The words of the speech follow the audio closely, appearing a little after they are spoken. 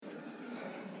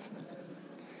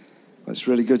It's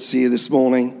really good to see you this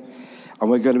morning, and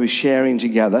we're going to be sharing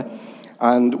together.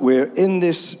 And we're in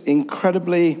this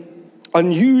incredibly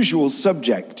unusual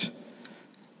subject,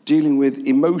 dealing with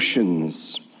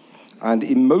emotions and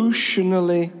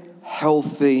emotionally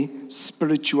healthy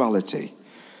spirituality.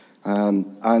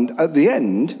 And at the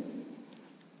end,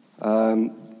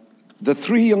 the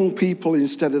 3 young people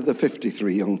instead of the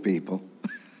 53 young people,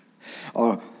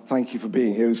 thank you for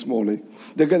being here this morning.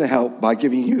 They're going to help by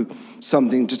giving you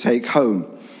something to take home.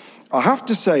 I have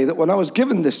to say that when I was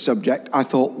given this subject, I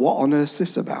thought, what on earth is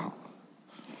this about?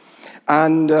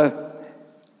 And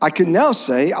I can now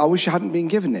say I wish I hadn't been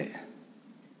given it,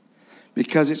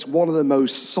 because it's one of the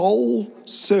most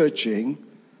soul-searching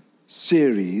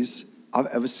series I've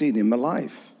ever seen in my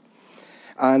life.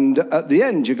 And at the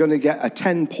end, you're going to get a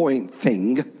 10-point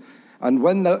thing. And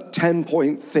when the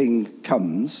 10-point thing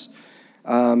comes,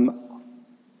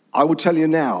 I will tell you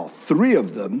now, 3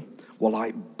 of them were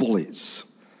like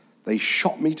bullets. They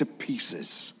shot me to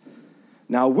pieces.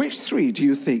 Now, which 3 do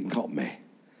you think got me?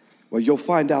 Well, you'll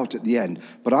find out at the end.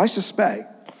 But I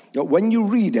suspect that when you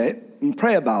read it and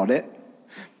pray about it,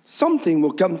 something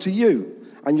will come to you.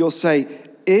 And you'll say,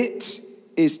 it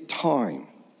is time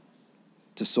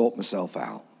to sort myself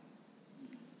out.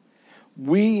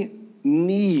 We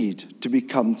need to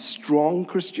become strong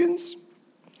Christians,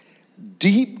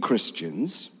 deep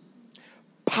Christians,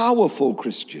 powerful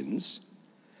Christians,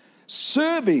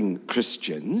 serving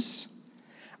Christians,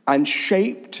 and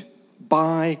shaped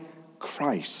by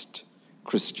Christ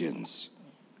Christians.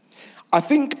 I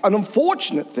think an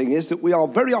unfortunate thing is that we are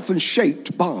very often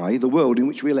shaped by the world in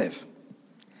which we live.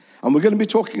 And we're going to be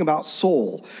talking about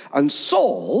Saul. And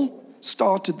Saul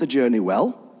started the journey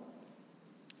well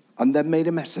and then made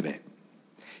a mess of it.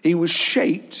 He was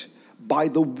shaped by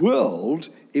the world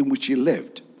in which he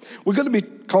lived. We're going to be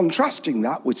contrasting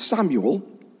that with Samuel.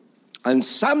 And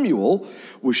Samuel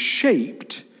was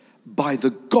shaped by the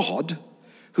God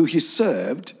who he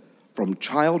served from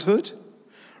childhood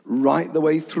right the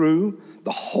way through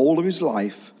the whole of his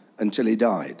life until he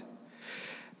died.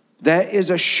 There is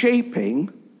a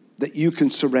shaping that you can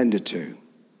surrender to.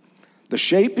 The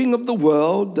shaping of the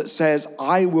world that says,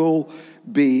 I will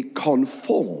be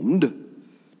conformed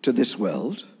to this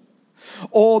world.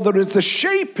 Or there is the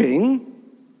shaping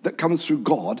that comes through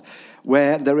God,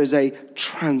 where there is a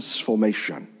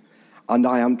transformation. And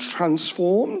I am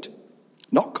transformed,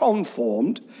 not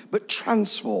conformed, but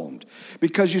transformed.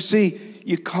 Because you see,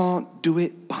 you can't do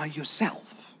it by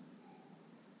yourself.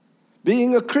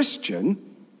 Being a Christian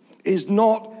is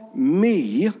not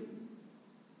me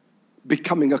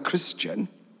becoming a Christian.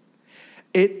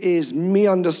 It is me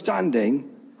understanding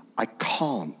I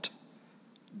can't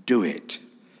do it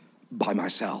by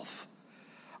myself.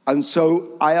 And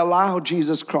so I allow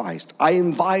Jesus Christ, I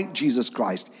invite Jesus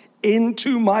Christ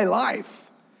into my life.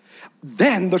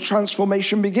 Then the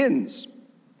transformation begins.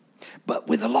 But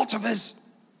with a lot of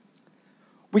us,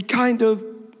 we kind of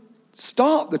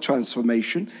start the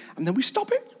transformation and then we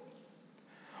stop it.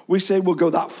 We say we'll go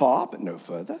that far, but no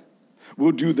further.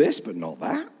 We'll do this, but not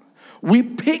that. We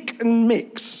pick and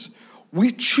mix.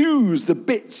 We choose the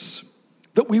bits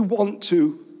that we want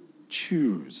to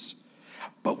choose.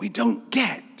 But we don't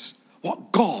get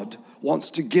what God wants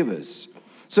to give us.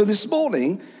 So this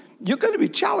morning, you're going to be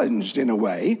challenged in a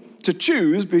way to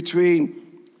choose between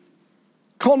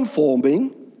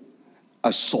conforming,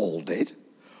 as Saul did,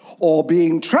 or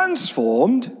being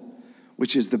transformed,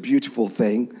 which is the beautiful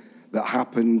thing that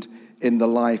happened in the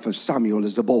life of Samuel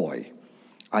as a boy.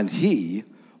 And he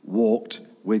walked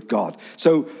with God.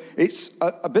 So it's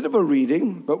a bit of a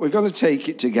reading, but we're going to take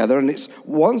it together. And it's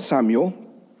 1 Samuel,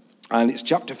 and it's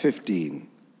chapter 15.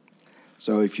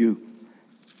 So if you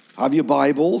have your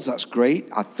Bibles, that's great.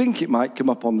 I think it might come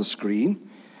up on the screen.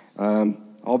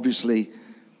 Obviously,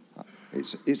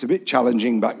 it's a bit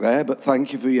challenging back there, but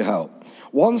thank you for your help.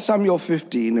 1 Samuel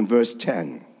 15 and verse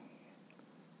 10.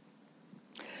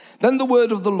 Then the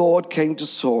word of the Lord came to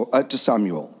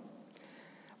Samuel.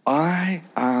 I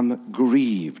am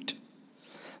grieved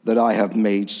that I have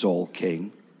made Saul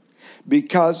king,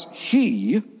 because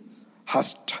he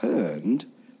has turned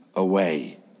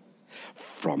away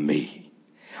from me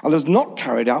and has not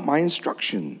carried out my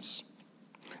instructions.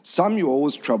 Samuel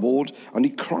was troubled, and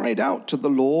he cried out to the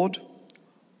Lord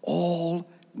all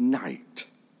night.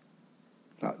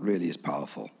 That really is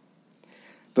powerful.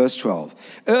 Verse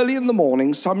 12. Early in the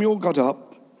morning, Samuel got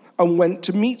up and went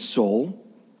to meet Saul,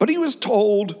 but he was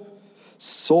told,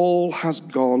 Saul has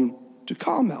gone to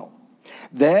Carmel.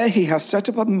 There he has set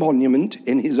up a monument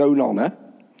in his own honor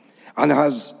and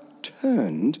has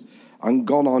turned and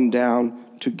gone on down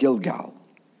to Gilgal.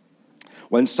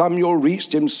 When Samuel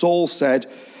reached him, Saul said,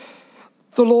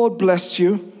 The Lord bless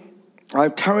you.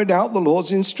 I've carried out the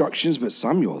Lord's instructions. But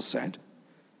Samuel said,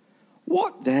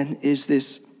 what then is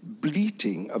this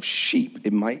bleating of sheep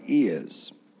in my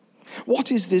ears?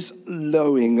 What is this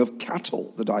lowing of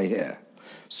cattle that I hear?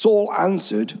 Saul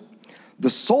answered, the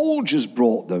soldiers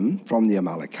brought them from the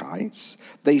Amalekites.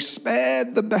 They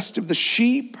spared the best of the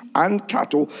sheep and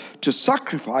cattle to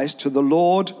sacrifice to the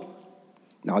Lord.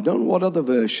 Now, I don't know what other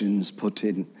versions put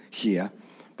in here,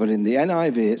 but in the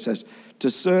NIV it says, to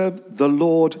serve the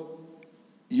Lord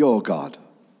your God.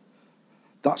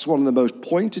 That's one of the most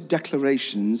pointed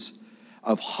declarations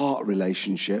of heart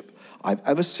relationship I've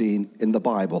ever seen in the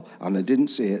Bible, and I didn't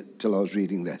see it till I was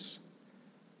reading this.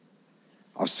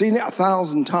 I've seen it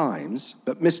 1,000 times,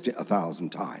 but missed it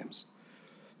 1,000 times.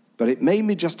 But it made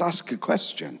me just ask a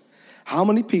question. How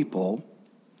many people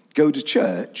go to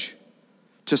church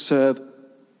to serve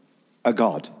a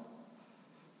God?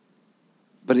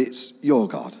 But it's your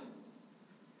God.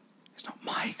 It's not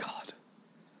my God.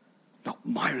 Not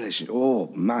my relationship.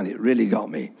 Oh, man, it really got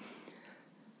me.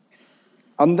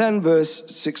 And then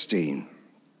verse 16.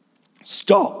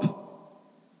 Stop,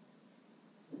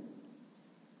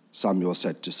 Samuel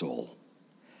said to Saul.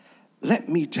 Let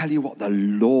me tell you what the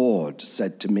Lord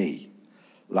said to me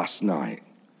last night.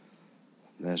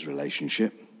 There's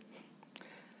relationship.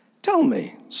 Tell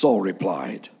me, Saul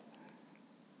replied.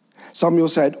 Samuel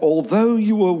said, although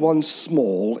you were once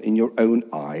small in your own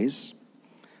eyes,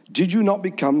 did you not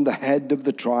become the head of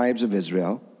the tribes of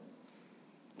Israel?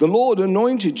 The Lord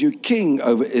anointed you king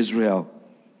over Israel,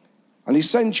 and he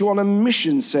sent you on a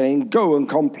mission saying, go and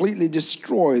completely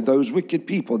destroy those wicked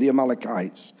people, the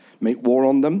Amalekites. Make war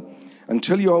on them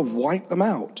until you have wiped them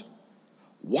out.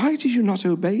 Why did you not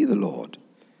obey the Lord?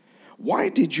 Why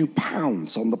did you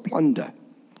pounce on the plunder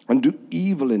and do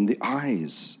evil in the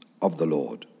eyes of the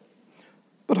Lord?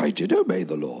 But I did obey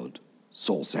the Lord,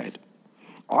 Saul said.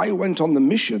 I went on the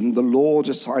mission the Lord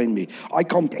assigned me. I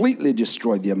completely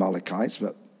destroyed the Amalekites,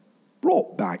 but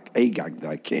brought back Agag,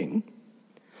 their king.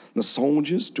 The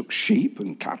soldiers took sheep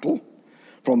and cattle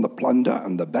from the plunder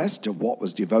and the best of what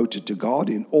was devoted to God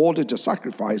in order to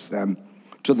sacrifice them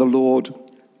to the Lord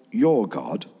your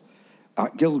God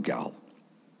at Gilgal.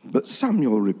 But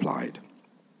Samuel replied,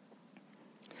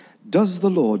 does the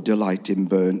Lord delight in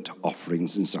burnt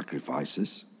offerings and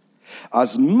sacrifices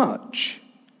as much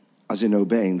as in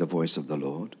obeying the voice of the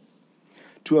Lord?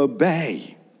 To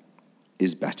obey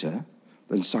is better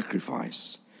than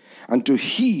sacrifice, and to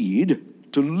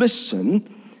heed, to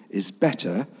listen, is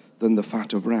better than the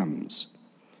fat of rams.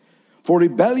 For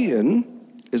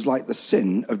rebellion is like the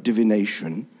sin of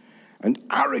divination, and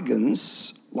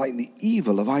arrogance like the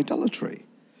evil of idolatry.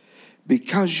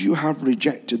 Because you have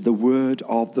rejected the word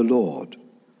of the Lord,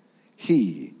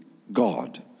 he,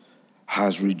 God,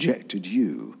 has rejected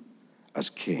you as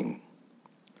king.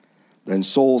 Then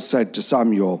Saul said to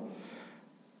Samuel,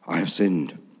 I have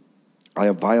sinned. I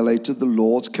have violated the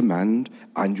Lord's command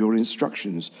and your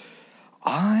instructions.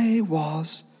 I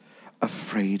was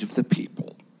afraid of the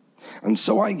people, and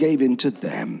so I gave in to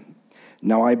them.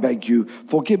 Now I beg you,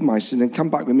 forgive my sin and come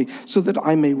back with me so that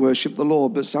I may worship the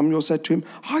Lord. But Samuel said to him,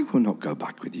 I will not go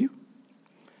back with you.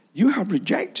 You have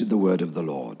rejected the word of the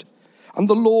Lord, and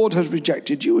the Lord has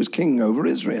rejected you as king over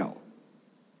Israel.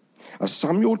 As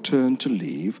Samuel turned to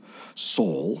leave,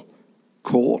 Saul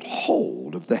caught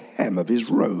hold of the hem of his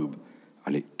robe,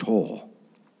 and it tore.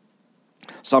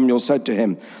 Samuel said to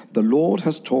him, the Lord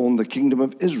has torn the kingdom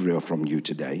of Israel from you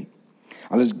today,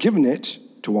 and has given it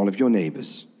to one of your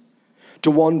neighbors, to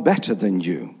one better than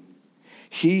you.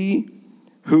 He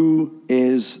who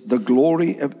is the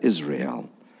glory of Israel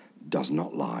does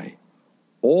not lie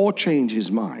or change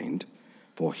his mind,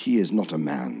 for he is not a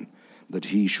man that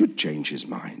he should change his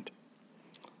mind.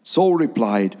 Saul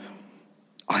replied,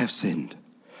 I have sinned,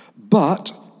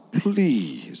 but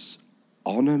please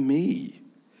honor me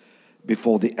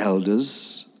before the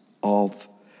elders of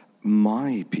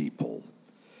my people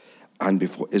and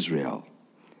before Israel.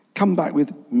 Come back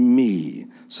with me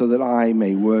so that I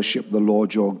may worship the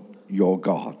Lord your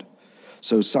God.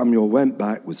 So Samuel went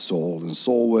back with Saul, and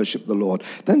Saul worshipped the Lord.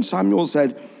 Then Samuel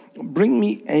said, bring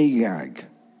me Agag,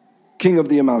 king of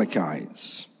the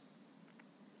Amalekites.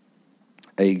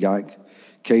 Agag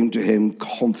came to him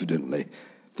confidently,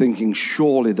 thinking,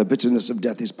 surely the bitterness of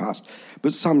death is past.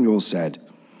 But Samuel said,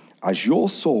 as your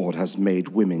sword has made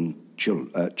women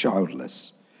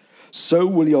childless, so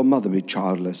will your mother be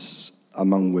childless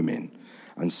among women.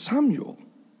 And Samuel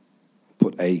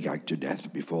put Agag to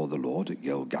death before the Lord at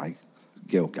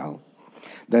Gilgal.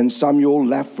 Then Samuel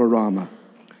left for Ramah,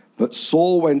 but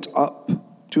Saul went up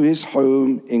to his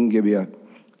home in Gibeah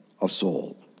of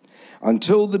Saul.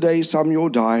 Until the day Samuel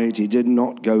died, he did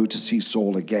not go to see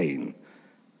Saul again,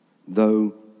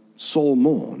 though Saul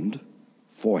mourned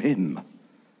for him.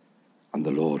 And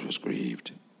the Lord was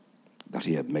grieved that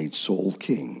he had made Saul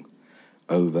king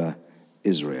over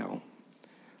Israel.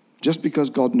 Just because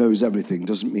God knows everything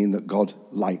doesn't mean that God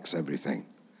likes everything.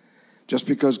 Just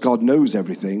because God knows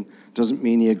everything doesn't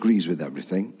mean he agrees with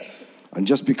everything. And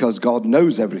just because God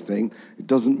knows everything, it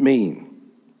doesn't mean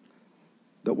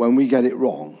that when we get it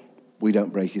wrong, we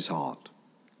don't break his heart.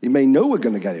 He may know we're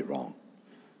going to get it wrong,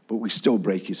 but we still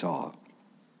break his heart.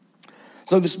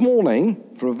 So this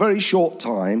morning, for a very short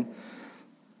time,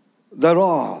 there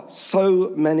are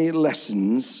so many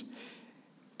lessons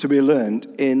to be learned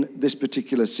in this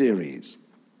particular series.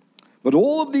 But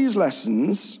all of these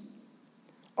lessons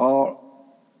are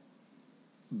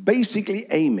basically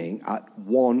aiming at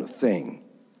one thing: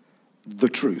 the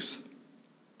truth.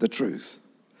 The truth.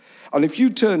 And if you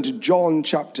turn to John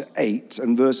chapter 8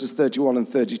 and verses 31 and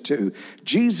 32,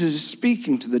 Jesus is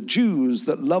speaking to the Jews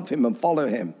that love him and follow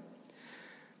him.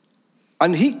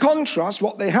 And he contrasts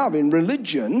what they have in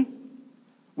religion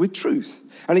with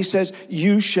truth. And he says,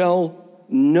 you shall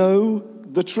know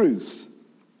the truth,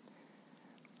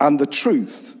 and the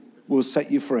truth will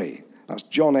set you free. That's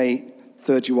John 8,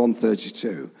 31,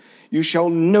 32. You shall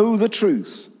know the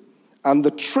truth, and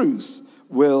the truth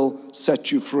will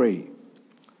set you free.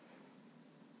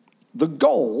 The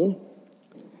goal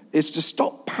is to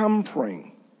stop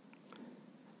pampering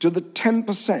to the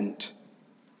 10%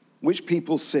 which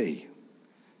people see.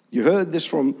 You heard this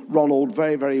from Ronald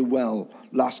very, very well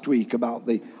last week about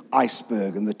the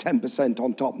iceberg and the 10%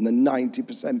 on top and the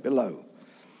 90% below.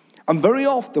 And very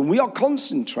often we are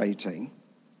concentrating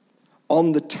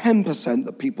on the 10%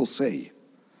 that people see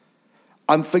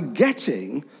and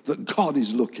forgetting that God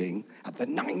is looking at the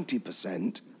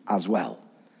 90% as well.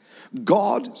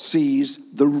 God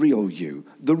sees the real you,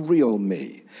 the real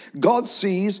me. God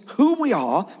sees who we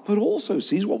are, but also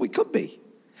sees what we could be.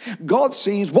 God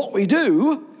sees what we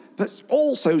do, but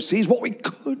also sees what we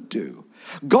could do.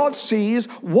 God sees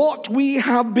what we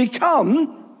have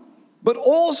become, but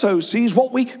also sees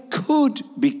what we could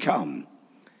become.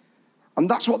 And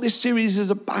that's what this series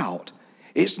is about.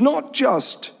 It's not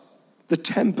just the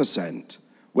 10%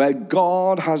 where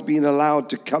God has been allowed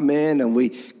to come in and we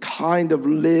kind of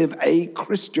live a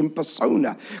Christian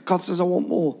persona. God says, I want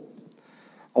more.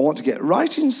 I want to get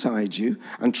right inside you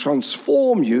and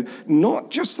transform you,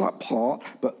 not just that part,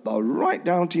 but right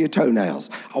down to your toenails.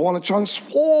 I want to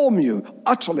transform you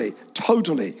utterly,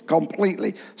 totally,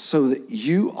 completely, so that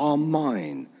you are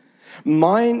mine.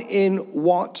 Mine in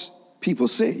what people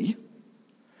see,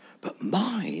 but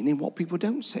mine in what people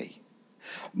don't see.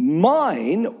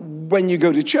 Mine when you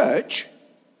go to church,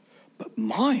 but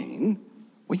mine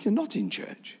when you're not in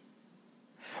church.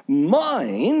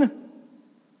 Mine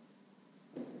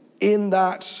in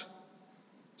that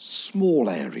small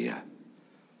area,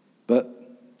 but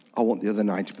I want the other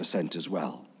 90% as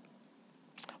well.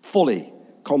 Fully,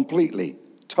 completely,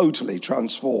 totally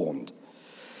transformed.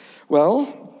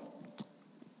 Well,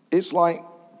 it's like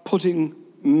putting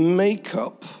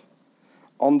makeup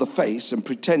on the face and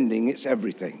pretending it's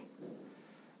everything.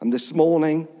 And this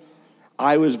morning,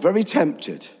 I was very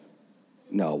tempted.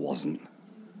 No, I wasn't.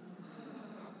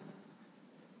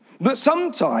 But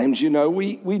sometimes, you know,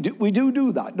 we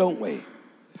do that, don't we?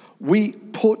 We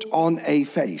put on a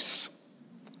face.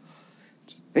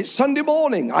 It's Sunday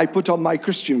morning, I put on my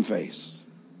Christian face.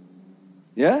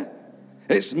 Yeah?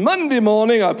 It's Monday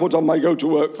morning, I put on my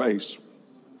go-to-work face.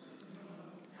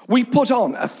 We put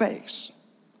on a face.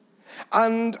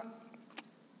 And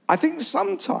I think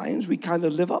sometimes we kind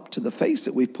of live up to the face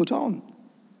that we've put on.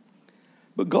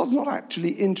 But God's not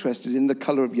actually interested in the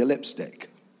color of your lipstick.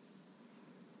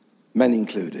 Men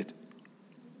included.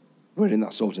 We're in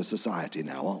that sort of society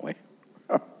now, aren't we?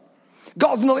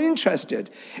 God's not interested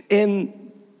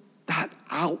in that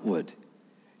outward.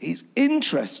 He's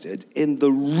interested in the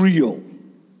real.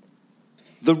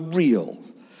 The real.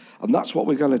 And that's what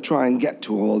we're going to try and get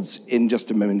towards in just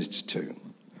a minute or two.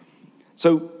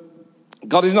 So,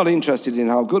 God is not interested in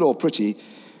how good or pretty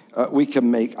we can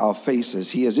make our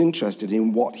faces. He is interested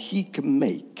in what he can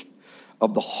make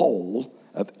of the whole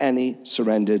of any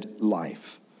surrendered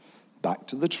life. Back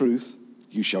to the truth,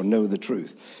 you shall know the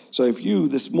truth. So if you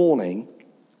this morning,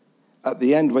 at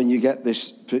the end when you get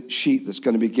this sheet that's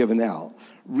going to be given out,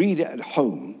 read it at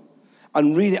home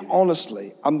and read it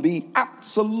honestly and be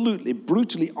absolutely,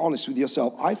 brutally honest with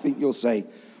yourself, I think you'll say,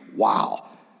 wow,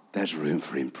 there's room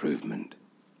for improvement.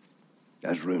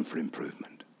 There's room for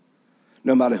improvement.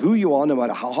 No matter who you are, no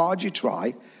matter how hard you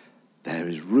try, there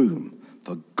is room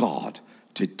for God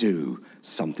to do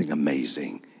something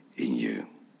amazing in you.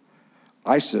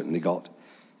 I certainly got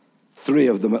 3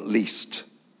 of them at least,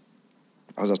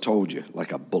 as I told you,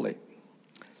 like a bullet.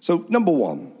 So, number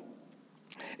 1,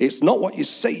 it's not what you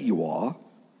say you are,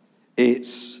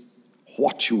 it's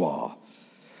what you are.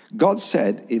 God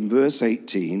said in verse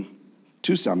 18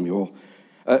 to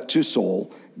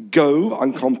Saul, go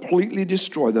and completely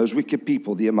destroy those wicked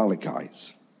people, the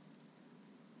Amalekites.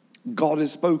 God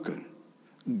has spoken.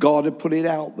 God had put it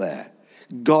out there.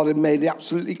 God had made it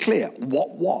absolutely clear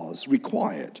what was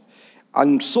required.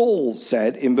 And Saul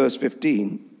said in verse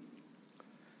 15,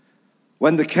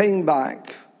 when they came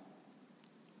back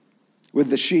with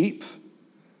the sheep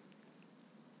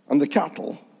and the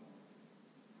cattle,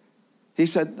 he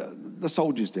said, the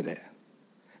soldiers did it.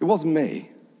 It wasn't me.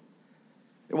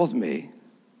 It wasn't me.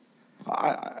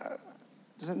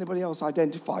 Does anybody else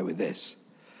identify with this?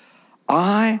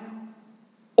 I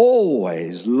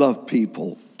always love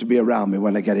people to be around me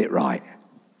when I get it right.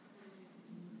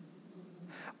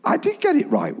 I did get it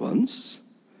right once.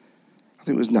 I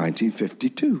think it was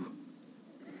 1952.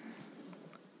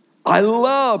 I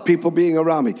love people being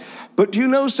around me. But do you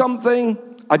know something?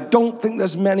 I don't think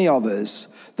there's many of us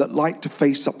that like to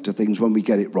face up to things when we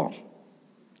get it wrong.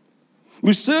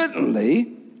 We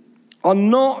certainly are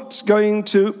not going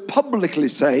to publicly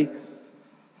say,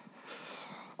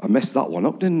 I messed that one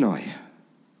up, didn't I?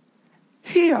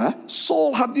 Here,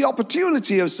 Saul had the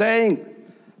opportunity of saying,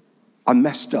 I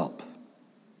messed up.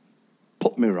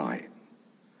 Put me right.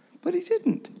 But he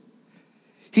didn't.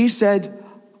 He said,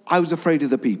 I was afraid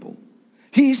of the people.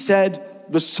 He said,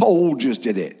 the soldiers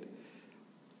did it.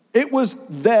 It was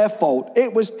their fault.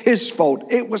 It was his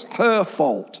fault. It was her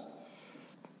fault.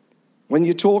 When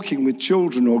you're talking with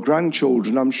children or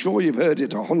grandchildren, I'm sure you've heard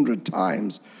it 100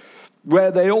 times,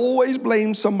 where they always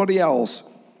blame somebody else.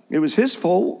 It was his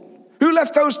fault. Who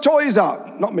left those toys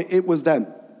out? Not me, it was them.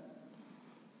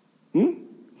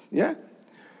 Yeah?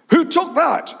 Who took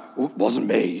that? Well, it wasn't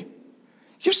me.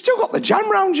 You've still got the jam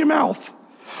round your mouth.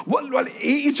 Well,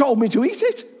 he told me to eat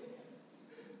it.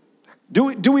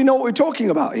 Do we know what we're talking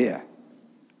about here?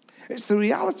 It's the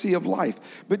reality of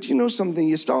life. But you know something?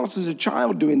 You start as a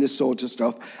child doing this sort of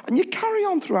stuff, and you carry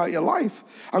on throughout your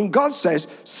life. And God says,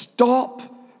 stop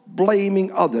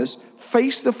blaming others.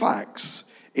 Face the facts.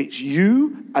 It's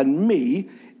you and me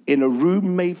in a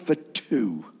room made for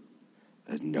 2.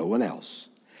 There's no one else.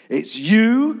 It's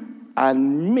you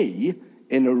and me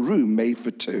in a room made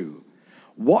for 2.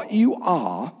 What you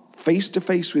are face to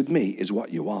face with me is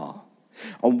what you are.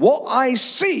 And what I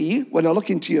see when I look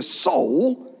into your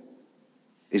soul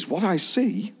is what I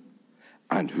see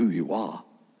and who you are.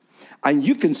 And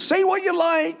you can say what you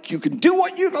like, you can do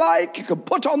what you like, you can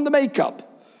put on the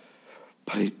makeup,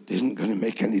 but it isn't going to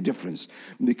make any difference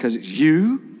because it's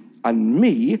you and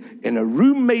me in a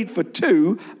room made for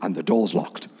 2 and the door's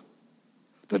locked.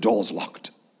 The door's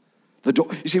locked.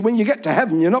 You see, when you get to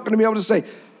heaven, you're not going to be able to say,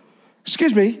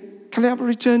 excuse me, can I have a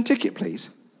return ticket, please?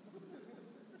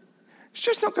 It's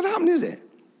just not going to happen, is it?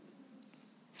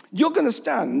 You're going to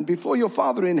stand before your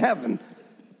Father in heaven,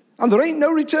 and there ain't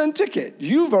no return ticket.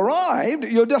 You've arrived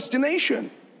at your destination.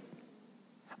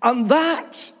 And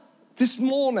that, this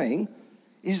morning,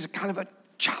 is kind of a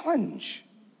challenge.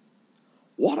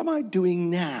 What am I doing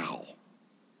now?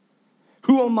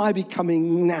 Who am I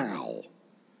becoming now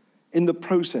in the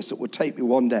process that would take me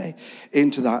one day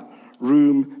into that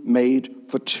room made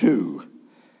for 2?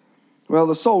 Well,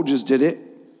 the soldiers did it.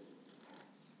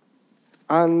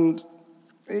 And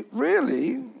it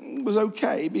really was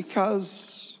okay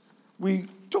because we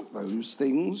took those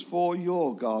things for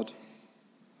your God.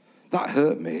 That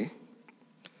hurt me.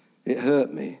 It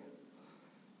hurt me.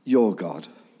 Your God.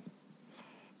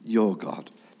 Your God.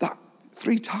 That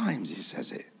 3 times he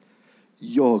says it.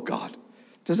 Your God.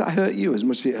 Does that hurt you as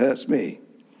much as it hurts me?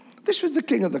 This was the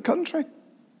king of the country.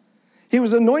 He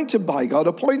was anointed by God,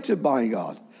 appointed by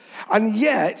God. And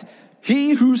yet,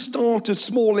 he who started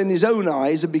small in his own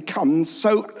eyes had become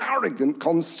so arrogant,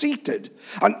 conceited.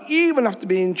 And even after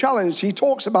being challenged, he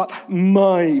talks about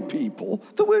my people.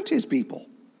 They weren't his people.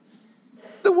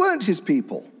 They weren't his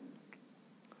people.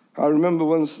 I remember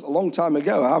once, a long time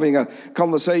ago, having a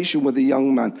conversation with a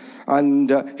young man.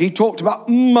 And he talked about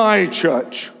my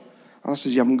church. And I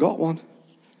said, you haven't got one?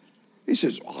 He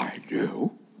says, I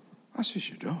do. I says,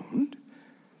 you don't?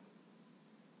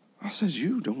 I says,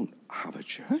 you don't have a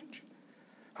church?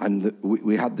 And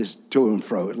we had this to and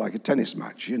fro, like a tennis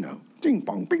match, you know. Ding,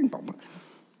 pong, ping, pong.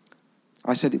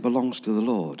 I said, it belongs to the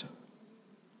Lord.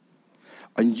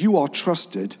 And you are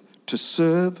trusted to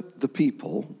serve the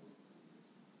people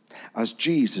as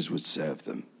Jesus would serve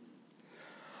them.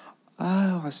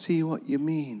 Oh, I see what you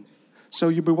mean. So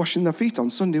you'll be washing their feet on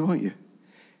Sunday, won't you?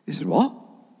 He said, what?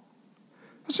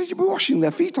 I said, you'll be washing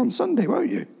their feet on Sunday,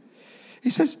 won't you? He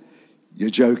says, you're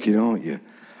joking, aren't you?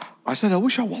 I said, I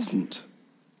wish I wasn't.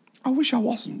 I wish I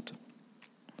wasn't.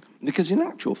 Because in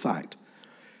actual fact,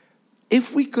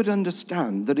 if we could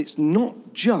understand that it's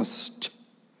not just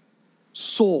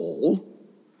Saul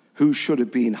who should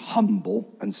have been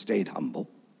humble and stayed humble,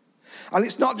 and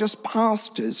it's not just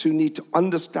pastors who need to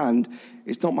understand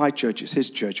it's not my church, it's his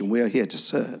church, and we are here to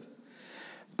serve,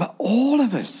 but all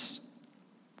of us,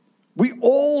 we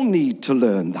all need to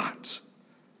learn that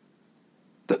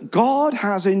God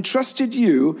has entrusted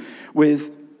you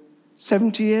with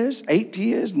 70 years, 80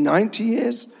 years, 90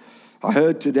 years. I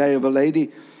heard today of a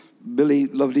lady, Billy,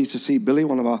 lovely to see Billy,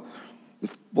 one of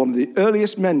the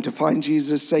earliest men to find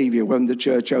Jesus Savior when the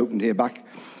church opened here back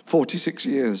 46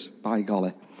 years, by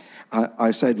golly.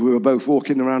 I said we were both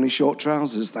walking around in short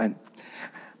trousers then.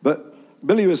 But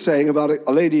Billy was saying about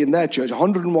a lady in their church,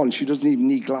 101, she doesn't even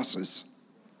need glasses.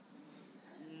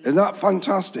 Isn't that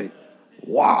fantastic?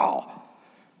 Wow.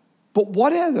 But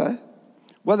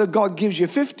whether God gives you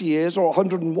 50 years or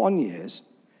 101 years,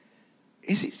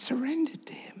 is it surrendered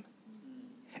to him?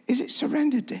 Is it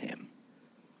surrendered to him?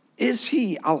 Is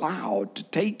he allowed to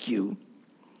take you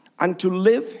and to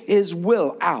live his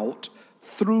will out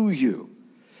through you?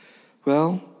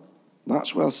 Well,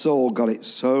 that's where Saul got it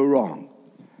so wrong.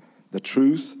 The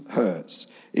truth hurts.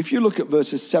 If you look at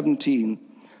verses 17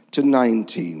 to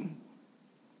 19,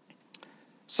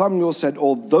 Samuel said,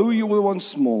 although you were once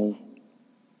small,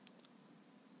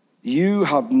 you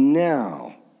have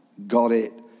now got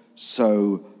it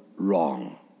so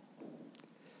wrong.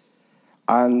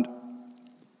 And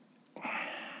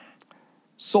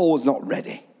Saul was not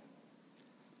ready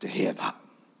to hear that.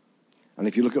 And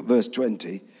if you look at verse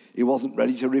 20, he wasn't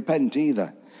ready to repent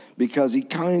either, because he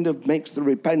kind of makes the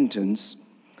repentance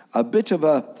a bit of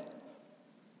a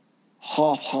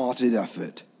half-hearted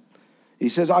effort. He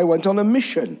says, I went on a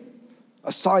mission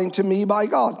assigned to me by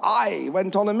God. I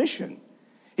went on a mission.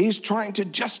 He's trying to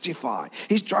justify.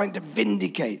 He's trying to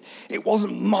vindicate. It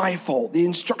wasn't my fault. The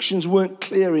instructions weren't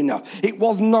clear enough. It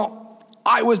was not,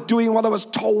 I was doing what I was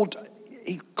told.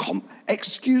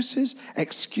 Excuses.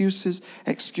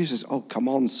 Oh, come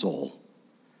on, Saul.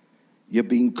 You're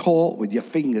being caught with your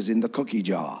fingers in the cookie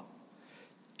jar.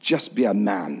 Just be a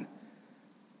man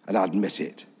and admit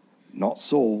it. Not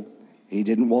Saul. He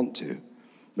didn't want to.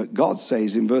 But God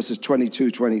says in verses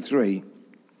 22, 23,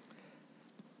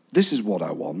 this is what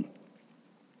I want.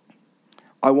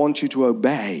 I want you to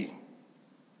obey,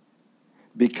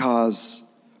 because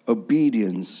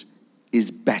obedience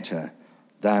is better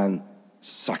than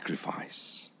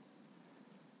sacrifice.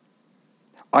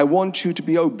 I want you to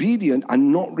be obedient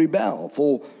and not rebel,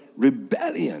 for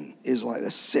rebellion is like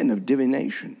the sin of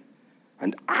divination,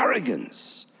 and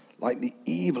arrogance like the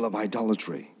evil of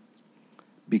idolatry.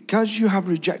 Because you have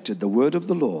rejected the word of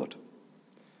the Lord,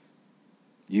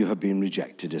 you have been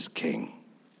rejected as king.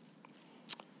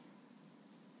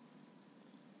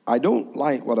 I don't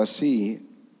like what I see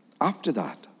after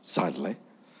that, sadly,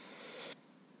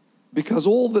 because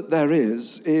all that there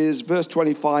is verse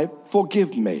 25,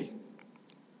 forgive me.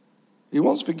 He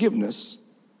wants forgiveness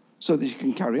so that he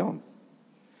can carry on.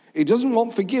 He doesn't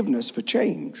want forgiveness for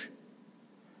change.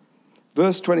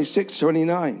 Verse 26,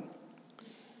 29,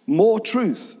 more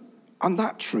truth, and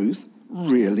that truth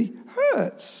really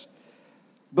hurts.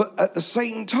 But at the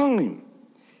same time,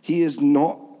 he is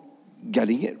not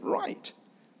getting it right.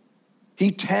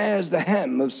 He tears the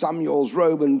hem of Samuel's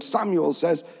robe, and Samuel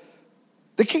says,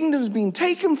 the kingdom's been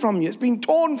taken from you. It's been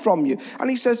torn from you. And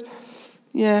he says,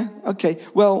 yeah, okay,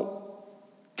 well,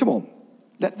 come on.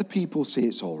 Let the people see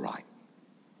it's all right.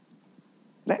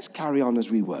 Let's carry on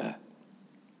as we were.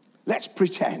 Let's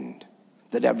pretend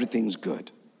that everything's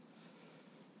good.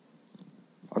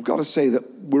 I've got to say that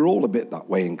we're all a bit that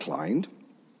way inclined.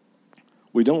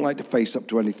 We don't like to face up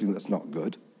to anything that's not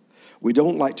good. We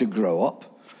don't like to grow up.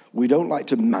 We don't like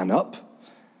to man up.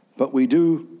 But we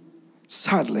do,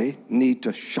 sadly, need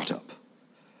to shut up.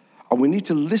 And we need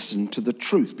to listen to the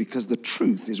truth, because the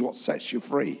truth is what sets you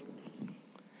free.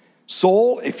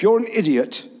 Saul, if you're an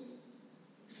idiot,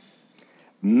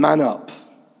 man up.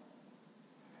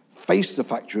 Face the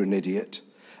fact you're an idiot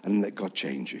and let God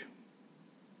change you.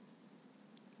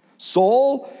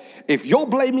 Saul, if you're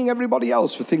blaming everybody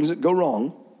else for things that go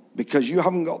wrong because you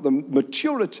haven't got the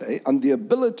maturity and the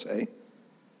ability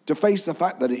to face the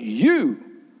fact that it's you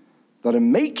that are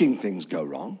making things go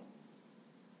wrong,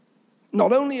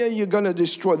 not only are you going to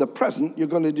destroy the present, you're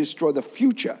going to destroy the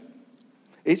future.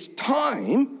 It's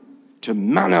time to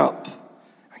man up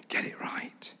and get it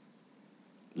right.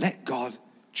 Let God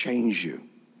change you.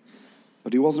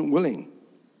 But he wasn't willing.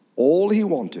 All he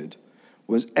wanted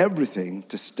was everything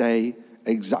to stay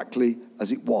exactly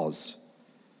as it was.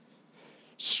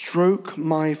 Stroke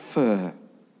my fur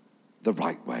the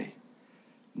right way.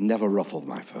 Never ruffle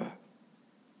my fur.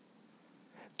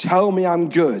 Tell me I'm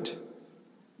good.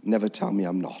 Never tell me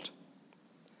I'm not.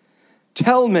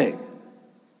 Tell me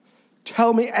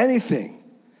anything,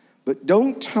 but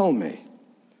don't tell me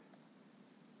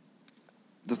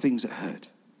the things that hurt.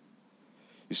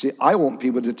 You see, I want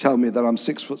people to tell me that I'm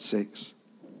 6'6".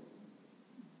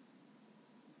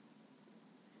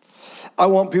 I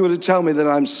want people to tell me that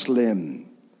I'm slim.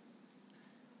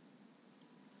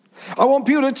 I want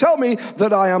people to tell me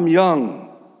that I am young.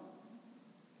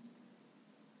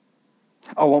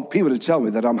 I want people to tell me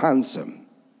that I'm handsome.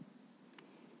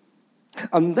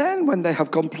 And then when they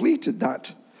have completed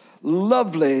that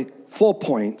lovely 4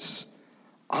 points,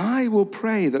 I will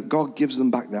pray that God gives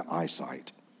them back their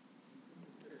eyesight,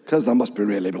 because they must be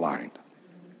really blind.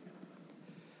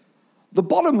 The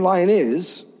bottom line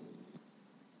is,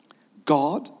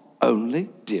 God only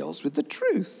deals with the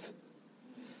truth.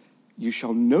 You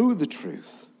shall know the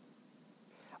truth,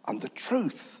 and the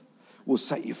truth will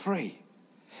set you free.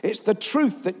 It's the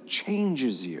truth that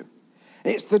changes you.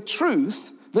 It's the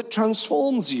truth that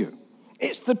transforms you.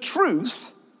 It's the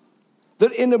truth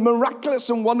that in a miraculous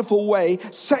and wonderful way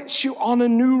sets you on a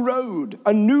new road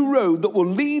that will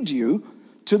lead you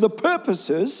to the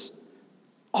purposes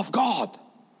of God.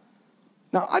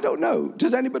 Now, I don't know.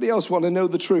 Does anybody else want to know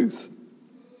the truth?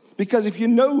 Because if you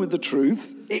know the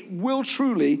truth, it will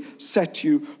truly set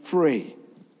you free.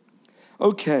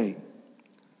 Okay.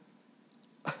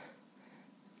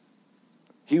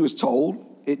 He was told,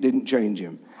 it didn't change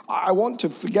him. I want to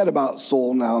forget about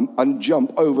Saul now and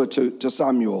jump over to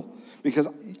Samuel, because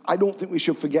I don't think we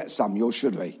should forget Samuel,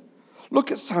 should we?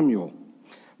 Look at Samuel.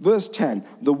 Verse 10,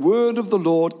 the word of the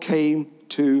Lord came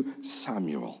to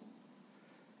Samuel.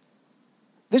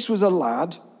 This was a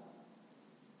lad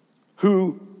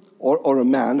who, or a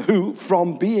man who,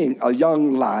 from being a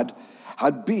young lad,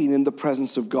 had been in the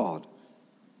presence of God.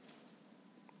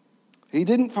 He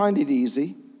didn't find it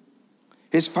easy.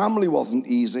 His family wasn't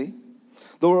easy.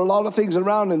 There were a lot of things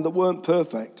around him that weren't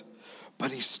perfect,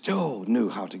 but he still knew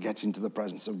how to get into the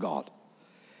presence of God.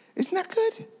 Isn't that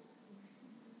good?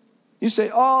 You say,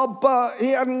 oh, but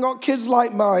he hadn't got kids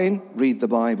like mine. Read the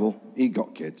Bible. He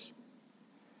got kids.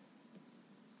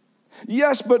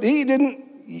 Yes, but he didn't.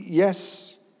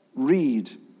 Yes,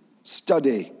 read,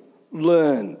 study,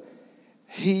 learn.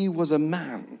 He was a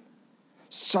man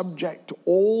subject to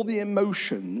all the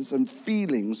emotions and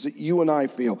feelings that you and I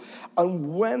feel.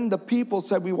 And when the people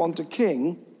said we want a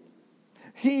king,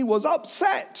 he was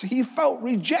upset. He felt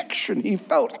rejection. He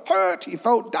felt hurt. He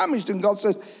felt damaged. And God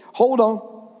says, hold on.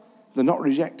 They're not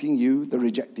rejecting you. They're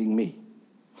rejecting me.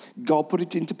 God put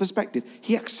it into perspective.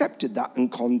 He accepted that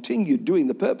and continued doing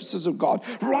the purposes of God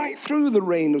right through the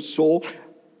reign of Saul,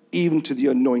 even to the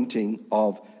anointing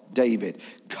of David.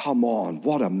 Come on,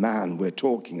 what a man we're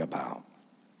talking about.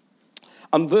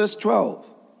 And verse 12,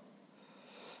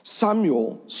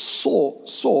 Samuel saw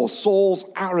Saul's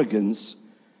arrogance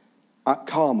at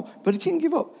Carmel, but he didn't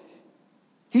give up.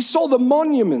 He saw the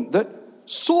monument that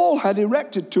Saul had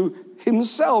erected to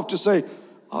himself to say,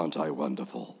 aren't I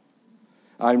wonderful?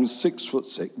 I'm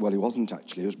 6'6". Well, he wasn't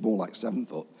actually. He was more like 7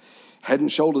 foot. Head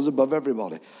and shoulders above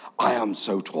everybody. I am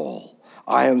so tall.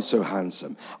 I am so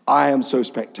handsome. I am so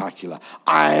spectacular.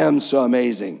 I am so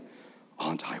amazing.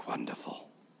 Aren't I wonderful?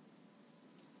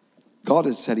 God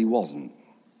had said he wasn't.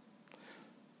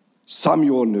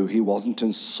 Samuel knew he wasn't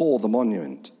and saw the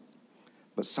monument.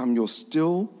 But Samuel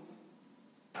still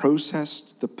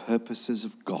processed the purposes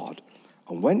of God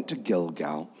and went to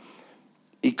Gilgal.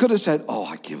 He could have said, oh,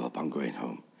 I give up, I'm going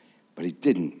home. But he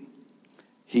didn't.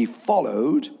 He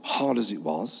followed, hard as it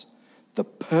was, the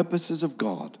purposes of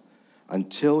God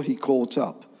until he caught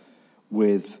up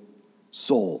with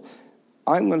Saul.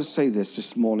 I'm going to say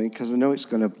this morning because I know it's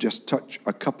going to just touch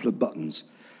a couple of buttons.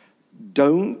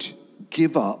 Don't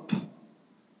give up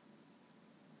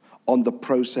on the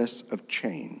process of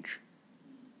change.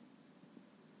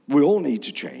 We all need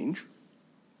to change.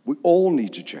 We all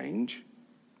need to change.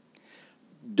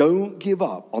 Don't give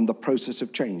up on the process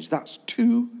of change. That's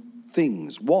two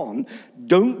things. One,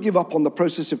 don't give up on the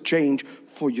process of change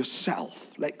for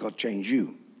yourself. Let God change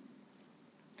you.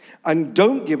 And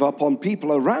don't give up on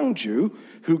people around you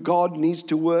who God needs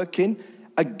to work in,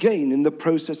 again, in the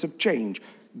process of change.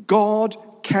 God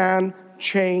can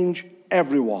change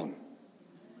everyone.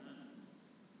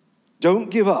 Don't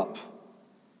give up.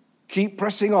 Keep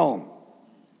pressing on.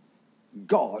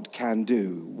 God can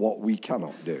do what we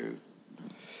cannot do.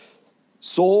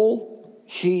 Saul,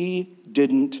 he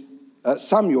didn't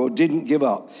Samuel didn't give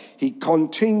up. He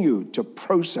continued to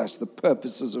process the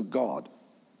purposes of God.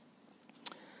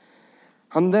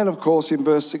 And then, of course, in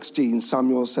verse 16,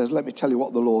 Samuel says, let me tell you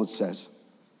what the Lord says.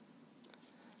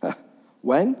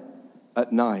 When?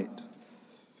 At night.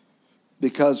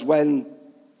 Because when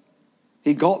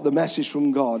he got the message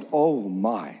from God, oh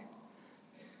my,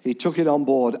 he took it on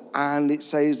board, and it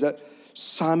says that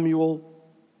Samuel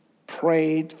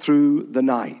prayed through the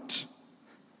night.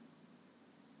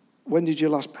 When did you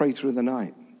last pray through the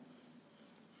night?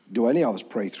 Do any of us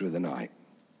pray through the night?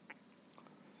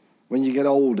 When you get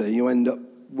older, you end up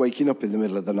waking up in the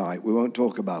middle of the night. We won't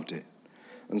talk about it.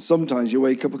 And sometimes you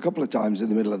wake up a couple of times in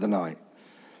the middle of the night.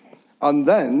 And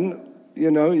then,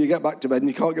 you get back to bed and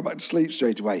you can't get back to sleep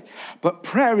straight away. But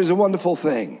prayer is a wonderful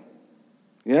thing.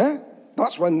 Yeah?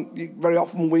 That's when very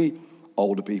often we,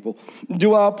 older people,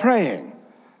 do our praying.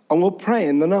 And we'll pray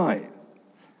in the night.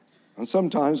 And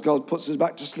sometimes God puts us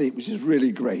back to sleep, which is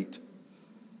really great.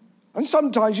 And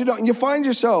sometimes you don't, and you find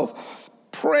yourself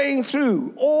praying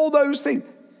through all those things.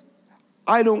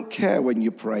 I don't care when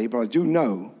you pray, but I do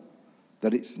know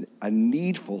that it's a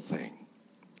needful thing.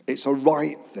 It's a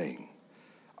right thing.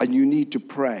 And you need to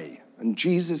pray. And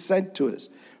Jesus said to us,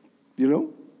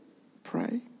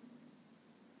 pray.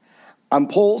 And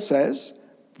Paul says,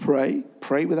 pray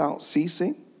without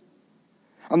ceasing.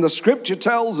 And the scripture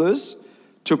tells us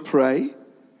to pray.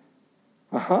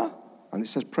 And it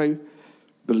says, pray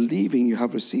believing you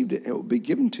have received it, it will be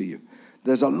given to you.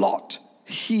 There's a lot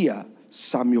here.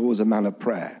 Samuel was a man of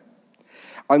prayer.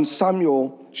 And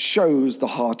Samuel shows the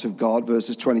heart of God,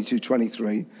 verses 22,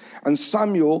 23. And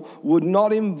Samuel would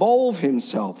not involve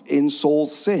himself in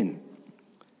Saul's sin.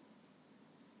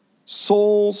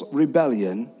 Saul's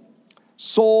rebellion,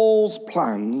 Saul's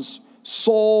plans,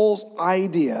 Saul's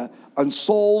idea, and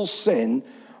Saul's sin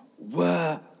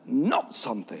were not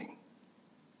something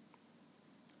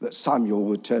that Samuel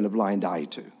would turn a blind eye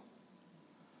to.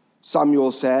 Samuel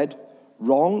said,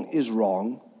 wrong is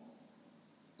wrong.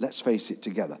 Let's face it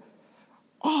together.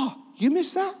 You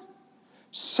missed that?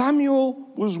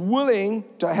 Samuel was willing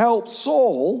to help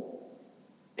Saul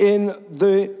in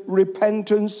the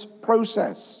repentance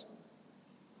process.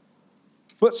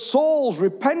 But Saul's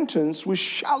repentance was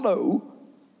shallow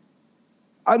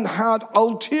and had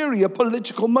ulterior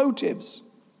political motives.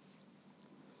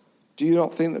 Do you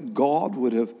not think that God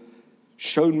would have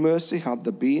shown mercy had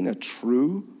there been a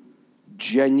true,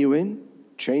 genuine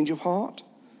change of heart?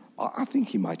 I think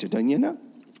he might have done,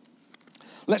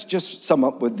 Let's just sum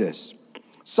up with this.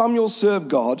 Samuel served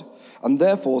God and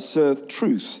therefore served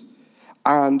truth,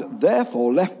 and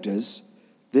therefore left us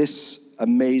this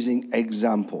amazing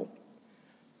example.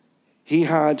 He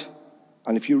had,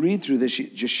 and if you read through this,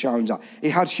 it just shines out. He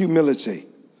had humility.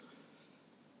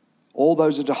 All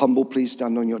those that are humble, please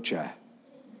stand on your chair.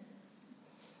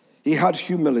 He had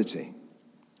humility.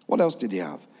 What else did he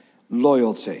have?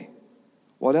 Loyalty.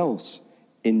 What else?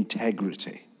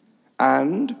 Integrity.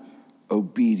 And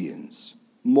obedience.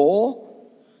 More?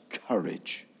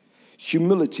 Courage.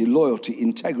 Humility, loyalty,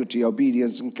 integrity,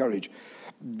 obedience, and courage.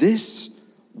 This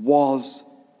was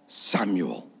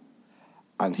Samuel.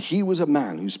 And he was a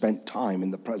man who spent time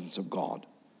in the presence of God.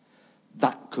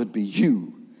 That could be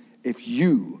you if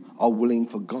you are willing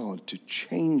for God to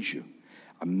change you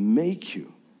and make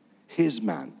you his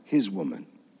man, his woman.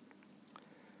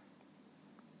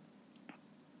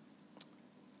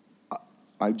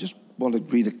 I just want to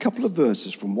read a couple of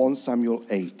verses from 1 Samuel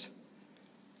 8.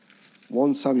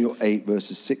 1 Samuel 8,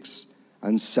 verses 6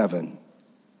 and 7.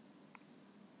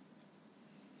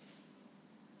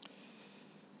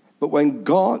 But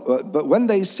when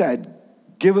they said,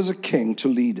 give us a king to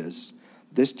lead us,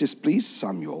 this displeased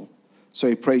Samuel. So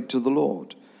he prayed to the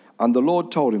Lord. And the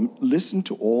Lord told him, listen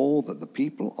to all that the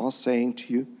people are saying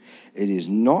to you. It is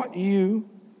not you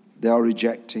they are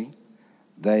rejecting.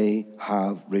 They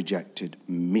have rejected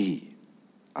me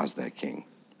as their king.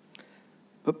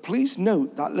 But please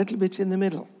note that little bit in the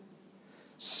middle.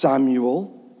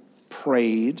 Samuel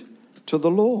prayed to the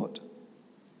Lord.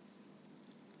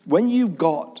 When you've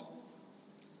got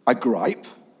a gripe,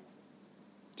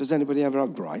 does anybody ever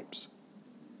have gripes?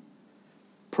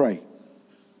 Pray.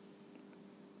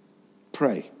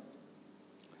 Pray.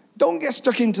 Don't get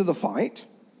stuck into the fight.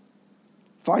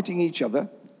 Fighting each other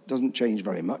doesn't change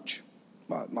very much.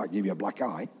 Well, it might give you a black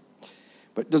eye,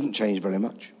 but it doesn't change very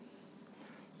much.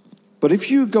 But if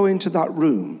you go into that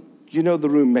room, the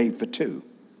room made for two.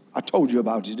 I told you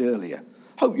about it earlier.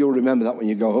 Hope you'll remember that when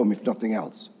you go home, if nothing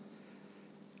else.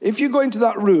 If you go into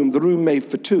that room, the room made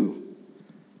for two,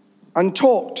 and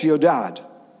talk to your dad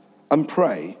and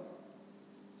pray,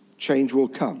 change will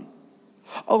come.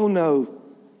 Oh no,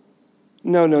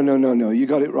 No. You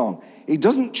got it wrong. He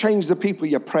doesn't change the people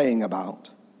you're praying about.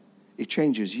 He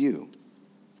changes you.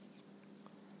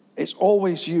 It's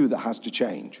always you that has to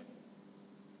change.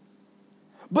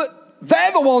 But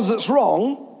they're the ones that's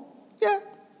wrong. Yeah.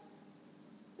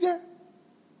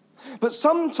 But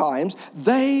sometimes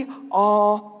they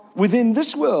are, within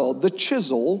this world, the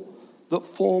chisel that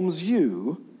forms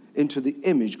you into the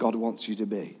image God wants you to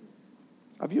be.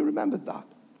 Have you remembered that?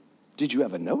 Did you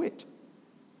ever know it?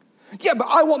 Yeah, but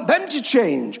I want them to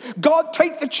change. God,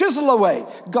 take the chisel away.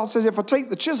 God says, if I take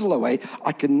the chisel away,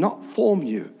 I cannot form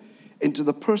you into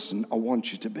the person I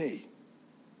want you to be.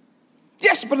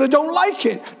 Yes, but I don't like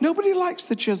it. Nobody likes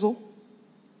the chisel,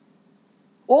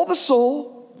 or the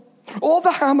saw, or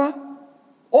the hammer,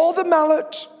 or the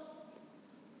mallet.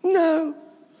 No,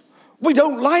 we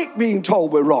don't like being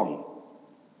told we're wrong.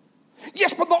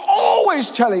 Yes, but they're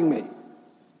always telling me.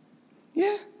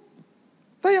 Yeah,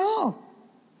 they are.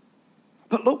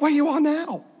 But look where you are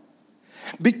now.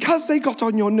 Because they got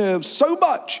on your nerves so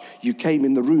much, you came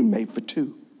in the room made for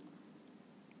two.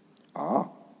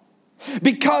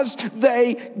 Because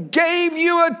they gave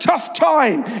you a tough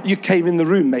time, you came in the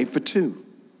room made for two.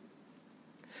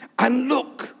 And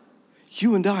look,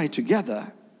 you and I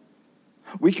together,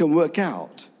 we can work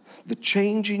out the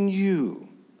change in you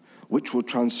which will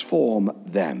transform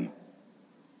them.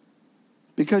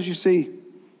 Because you see,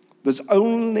 there's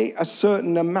only a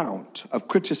certain amount of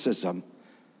criticism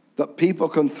that people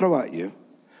can throw at you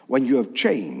when you have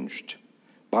changed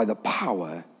by the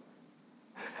power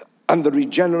and the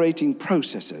regenerating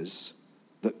processes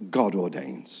that God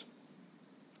ordains.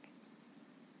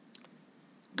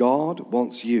 God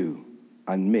wants you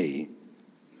and me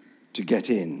to get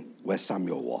in where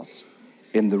Samuel was,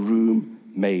 in the room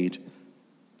made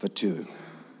for two.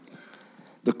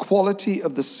 The quality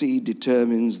of the seed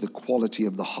determines the quality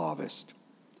of the harvest.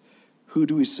 Who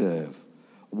do we serve?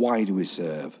 Why do we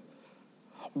serve?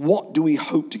 What do we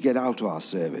hope to get out of our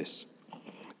service?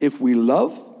 If we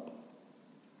love,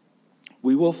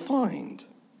 we will find.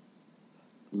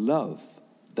 Love,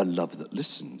 the love that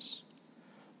listens.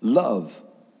 Love,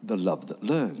 the love that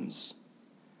learns.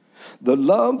 The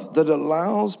love that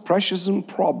allows pressures and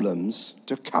problems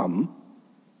to come,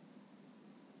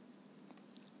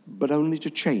 but only to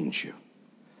change you,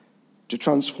 to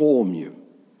transform you,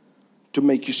 to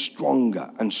make you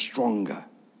stronger and stronger.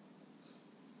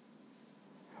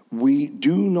 We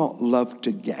do not love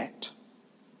to get.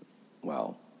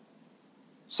 Well,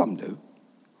 some do.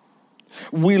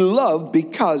 We love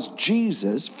because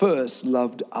Jesus first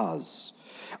loved us.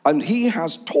 And he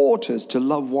has taught us to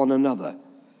love one another.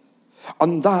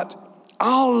 And that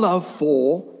our love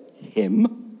for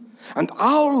him and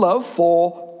our love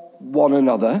for one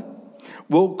another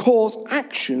will cause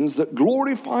actions that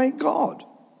glorify God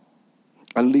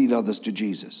and lead others to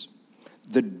Jesus.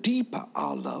 The deeper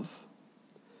our love,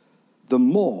 the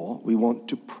more we want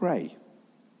to pray.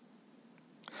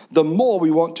 The more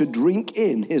we want to drink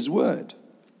in his word.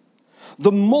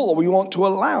 The more we want to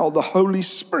allow the Holy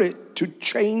Spirit to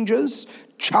change us,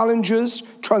 challenge us,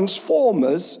 transform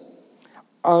us,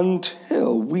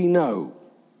 until we know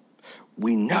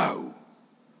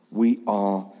we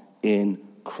are in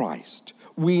Christ.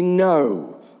 We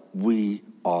know we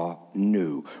are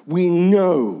new. We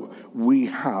know we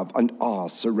have and are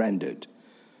surrendered.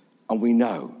 And we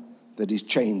know that he's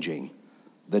changing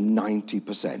the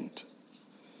 90%.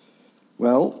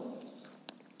 Well,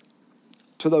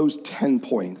 to those 10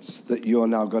 points that you are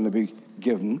now going to be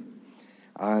given,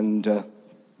 and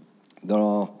there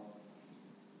are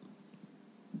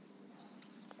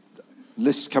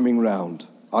lists coming round.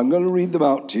 I'm going to read them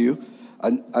out to you,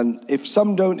 and if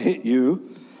some don't hit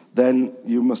you, then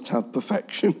you must have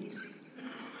perfection.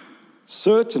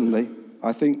 Certainly,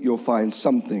 I think you'll find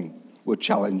something will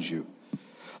challenge you.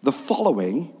 The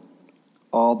following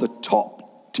are the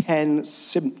top 10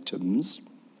 symptoms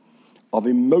of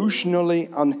emotionally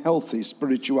unhealthy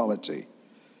spirituality.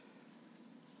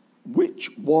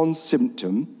 Which one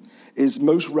symptom is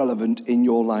most relevant in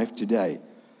your life today?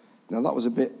 Now, that was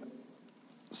a bit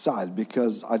sad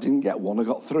because I didn't get one, I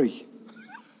got 3.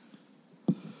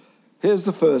 Here's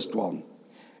the first one.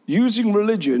 Using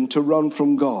religion to run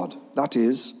from God. That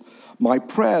is, my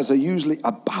prayers are usually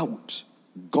about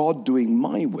God doing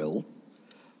my will,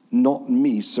 not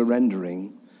me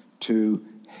surrendering to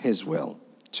his will.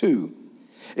 2,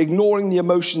 ignoring the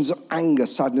emotions of anger,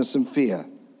 sadness, and fear.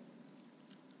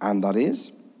 And that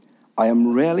is, I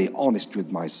am rarely honest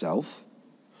with myself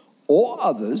or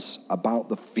others about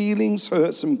the feelings,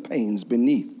 hurts, and pains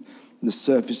beneath the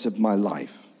surface of my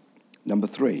life. Number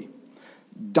 3,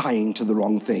 dying to the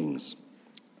wrong things.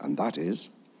 And that is,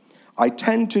 I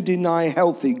tend to deny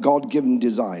healthy God-given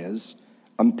desires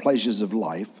and pleasures of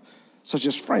life, such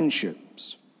as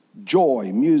friendships,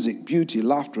 joy, music, beauty,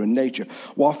 laughter, and nature,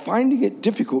 while finding it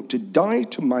difficult to die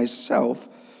to myself,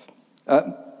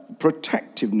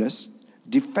 protectiveness,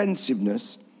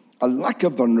 defensiveness, a lack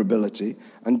of vulnerability,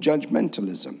 and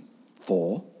judgmentalism.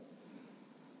 4,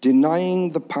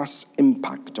 denying the past's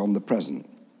impact on the present,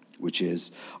 which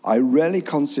is, I rarely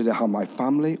consider how my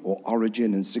family or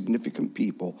origin and significant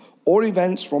people or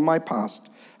events from my past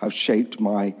have shaped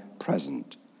my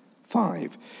present.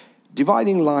 5,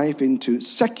 dividing life into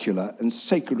secular and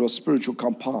sacred or spiritual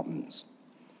compartments.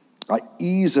 I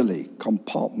easily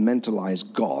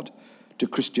compartmentalize God to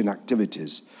Christian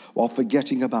activities while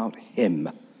forgetting about Him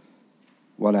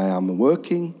when I am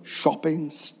working, shopping,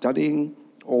 studying,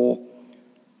 or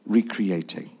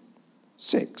recreating.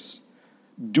 6,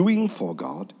 doing for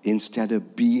God instead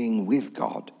of being with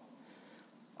God.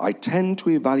 I tend to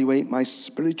evaluate my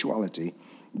spirituality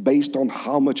based on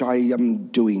how much I am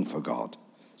doing for God.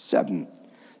 7,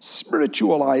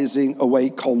 spiritualizing away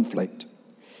conflict.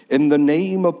 In the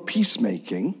name of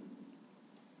peacemaking,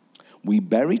 we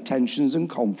bury tensions and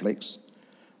conflicts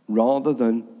rather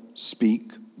than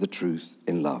speak the truth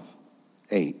in love.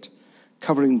 8,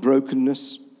 covering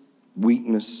brokenness,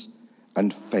 weakness,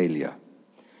 and failure.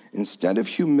 Instead of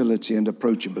humility and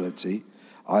approachability,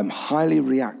 I'm highly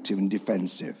reactive and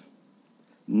defensive.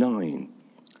 9,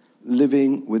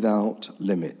 living without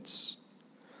limits.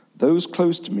 Those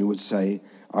close to me would say,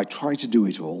 I try to do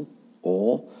it all,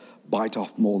 or bite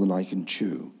off more than I can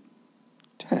chew.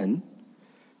 10,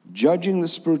 judging the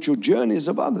spiritual journeys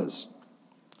of others.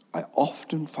 I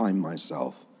often find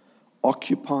myself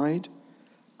occupied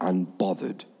and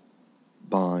bothered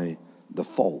by the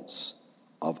faults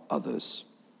of others.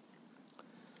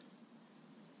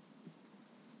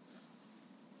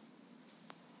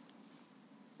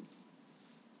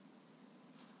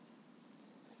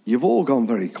 You've all gone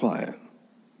very quiet,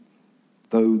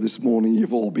 though this morning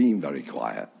you've all been very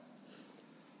quiet.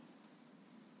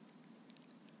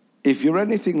 If you're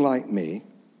anything like me,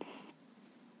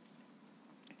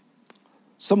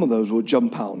 some of those will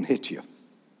jump out and hit you.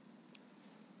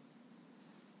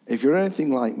 If you're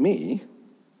anything like me,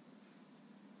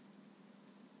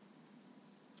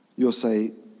 you'll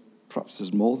say, perhaps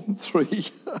there's more than 3.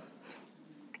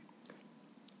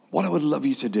 What I would love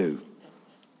you to do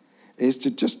is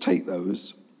to just take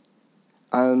those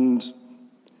and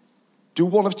do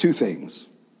one of 2 things.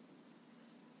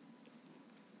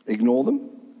 Ignore them.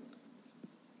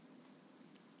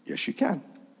 Yes, you can.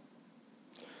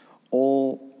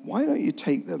 Or why don't you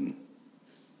take them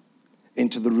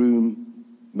into the room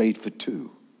made for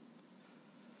 2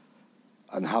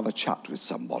 and have a chat with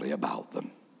somebody about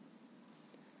them?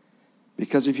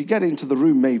 Because if you get into the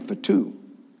room made for 2,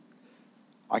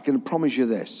 I can promise you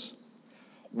this.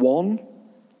 1,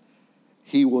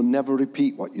 he will never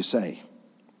repeat what you say.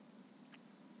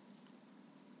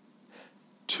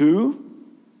 2,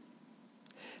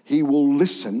 he will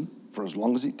listen for as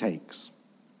long as it takes.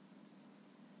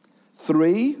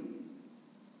 3,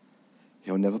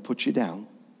 he'll never put you down.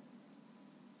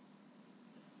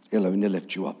 He'll only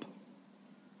lift you up.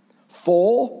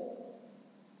 4,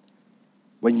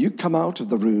 when you come out of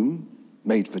the room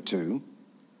made for 2,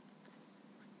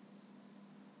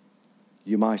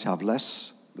 you might have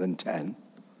less than 10,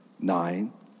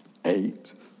 9,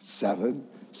 8, 7,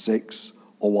 6,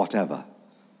 or whatever.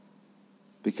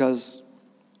 Because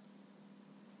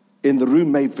in the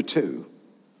room made for 2,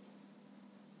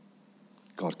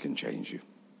 God can change you.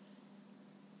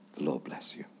 The Lord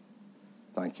bless you.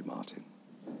 Thank you, Martin.